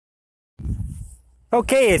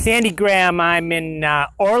Okay, it's Andy Graham. I'm in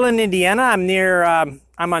Orland, Indiana. I'm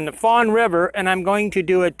on the Fawn River, and I'm going to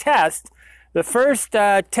do a test. The first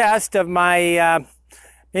test of my,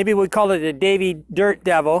 maybe we call it a Davy Dirt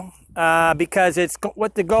Devil, because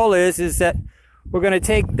what the goal is that we're going to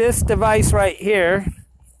take this device right here.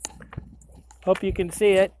 Hope you can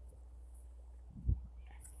see it.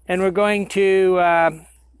 And we're going to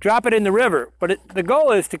drop it in the river. But the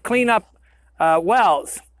goal is to clean up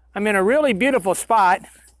wells. I'm in a really beautiful spot.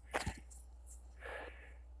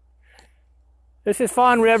 This is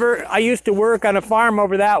Fawn River. I used to work on a farm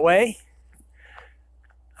over that way.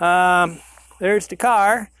 There's the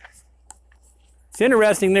car. It's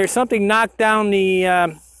interesting. There's something knocked down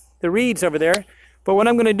the reeds over there. But what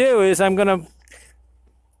I'm going to do is I'm going to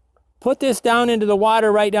put this down into the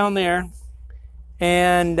water right down there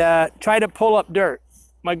and try to pull up dirt.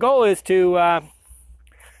 My goal is to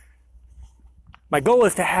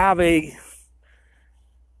have a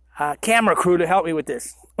camera crew to help me with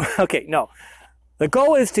this. Okay, no. The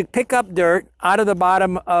goal is to pick up dirt out of the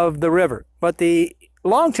bottom of the river. But the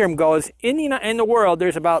long-term goal is, in the world,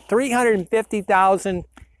 there's about 350,000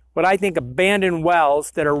 what I think abandoned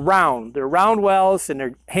wells that are round. They're round wells and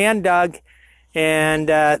they're hand-dug.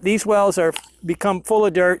 And these wells become full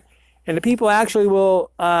of dirt. And the people actually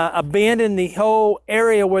will abandon the whole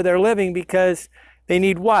area where they're living because they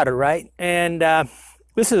need water, right? And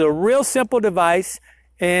this is a real simple device,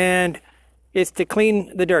 and it's to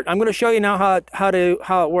clean the dirt. I'm going to show you now how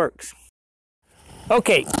it works.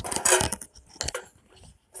 Okay.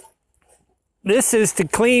 This is to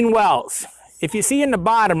clean wells. If you see in the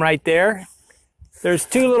bottom right there, there's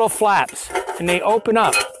two little flaps, and they open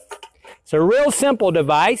up. It's a real simple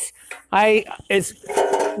device.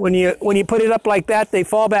 When you put it up like that, they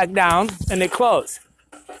fall back down and they close.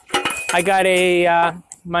 I got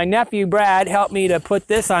my nephew Brad helped me to put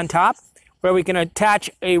this on top where we can attach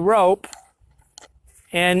a rope,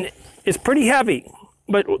 and it's pretty heavy.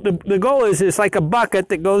 But the goal is it's like a bucket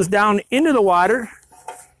that goes down into the water,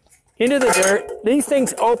 into the dirt. These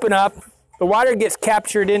things open up. The water gets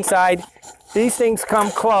captured inside. These things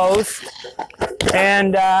come closed,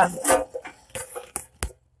 and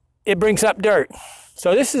it brings up dirt.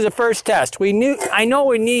 So this is the first test. I know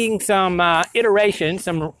we're needing some iterations,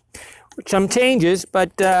 some changes,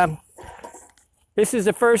 but this is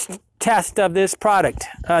the first test of this product.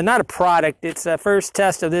 Not a product, it's the first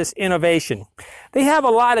test of this innovation. They have a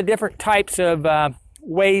lot of different types of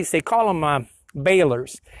ways. They call them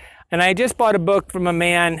balers. And I just bought a book from a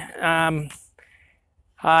man.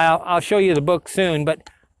 I'll show you the book soon, but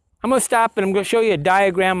I'm going to stop and I'm going to show you a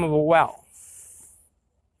diagram of a well.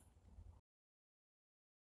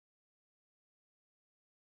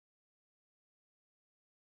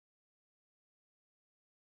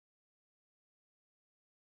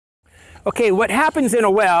 Okay, what happens in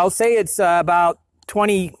a well, say it's about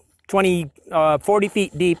 40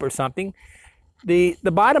 feet deep or something, the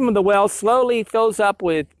bottom of the well slowly fills up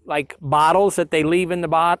with like bottles that they leave in the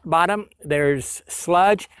bottom. There's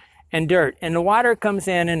sludge and dirt, and the water comes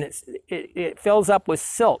in and it fills up with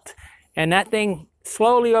silt. And that thing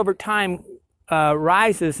slowly over time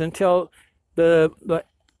rises until the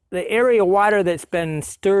area of water that's been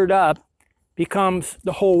stirred up becomes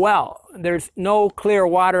the whole well. There's no clear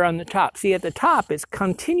water on the top. See, at the top, it's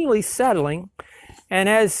continually settling, and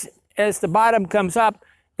as the bottom comes up,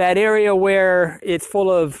 that area where it's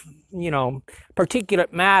full of,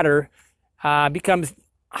 particulate matter becomes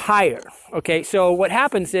higher. Okay, so what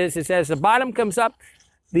happens is as the bottom comes up,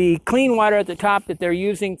 the clean water at the top that they're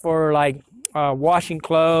using for like washing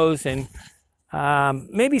clothes and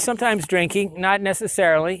maybe sometimes drinking, not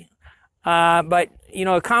necessarily, but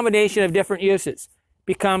a combination of different uses,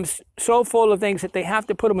 becomes so full of things that they have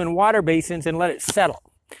to put them in water basins and let it settle.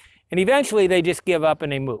 And eventually they just give up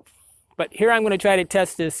and they move. But here I'm going to try to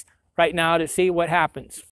test this right now to see what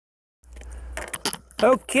happens.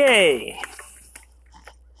 Okay.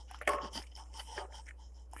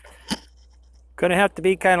 Going to have to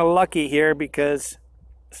be kind of lucky here because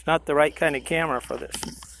it's not the right kind of camera for this.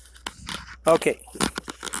 Okay.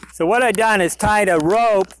 So what I've done is tied a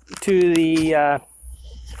rope to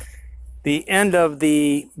the end of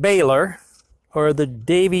the baler, or the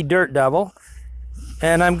Davy Dirt Devil,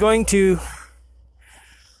 and I'm going to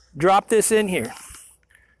drop this in here.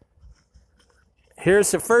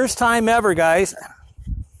 Here's the first time ever, guys.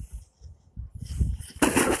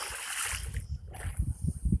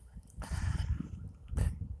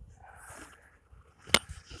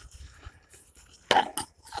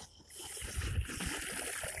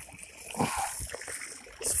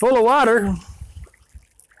 It's full of water.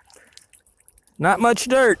 Not much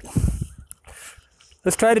dirt.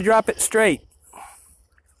 Let's try to drop it straight.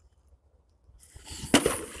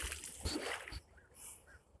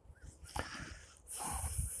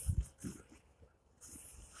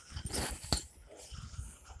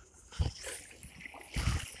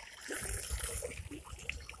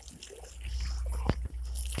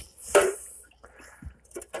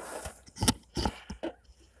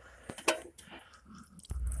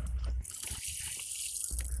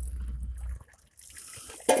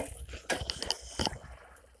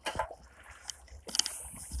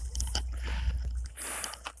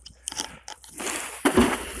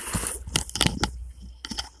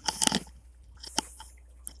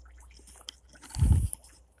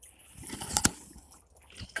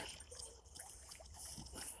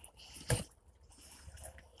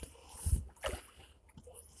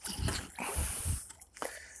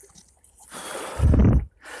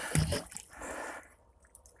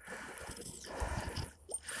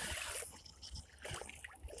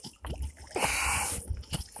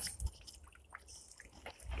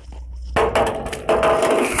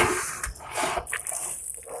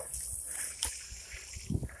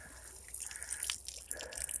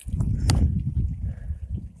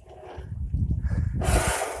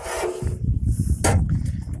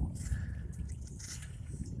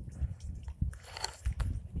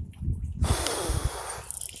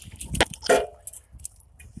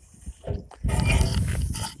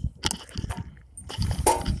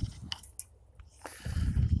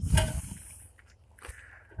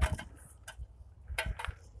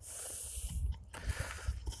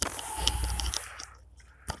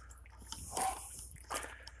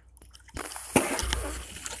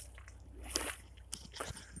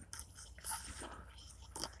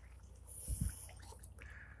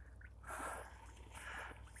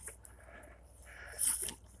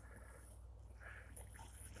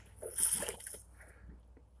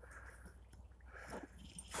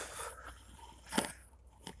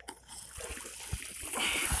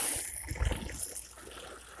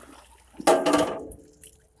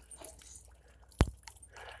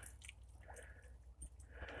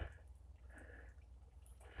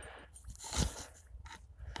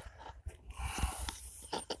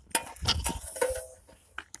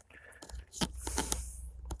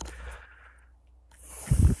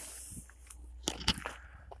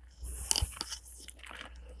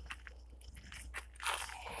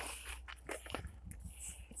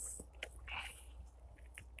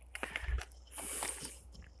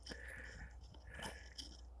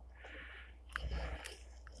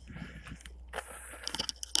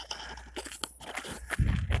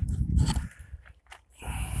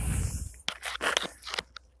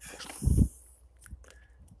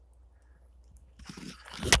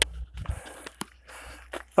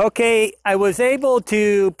 Okay, I was able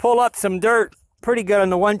to pull up some dirt pretty good on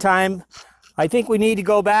the one time. I think we need to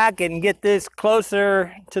go back and get this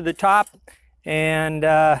closer to the top and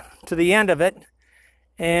to the end of it,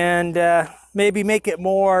 and maybe make it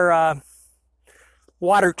more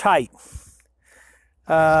watertight.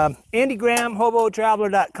 Andy Graham,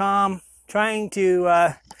 HoboTraveler.com, trying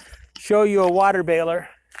to show you a water baler.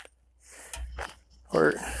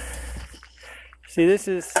 Or see, this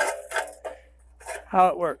is how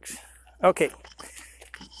it works. Okay,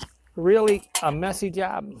 really a messy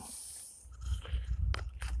job.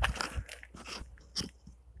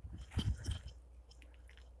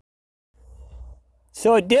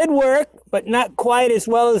 So it did work, but not quite as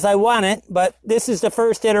well as I want it, but this is the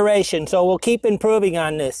first iteration, so we'll keep improving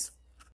on this.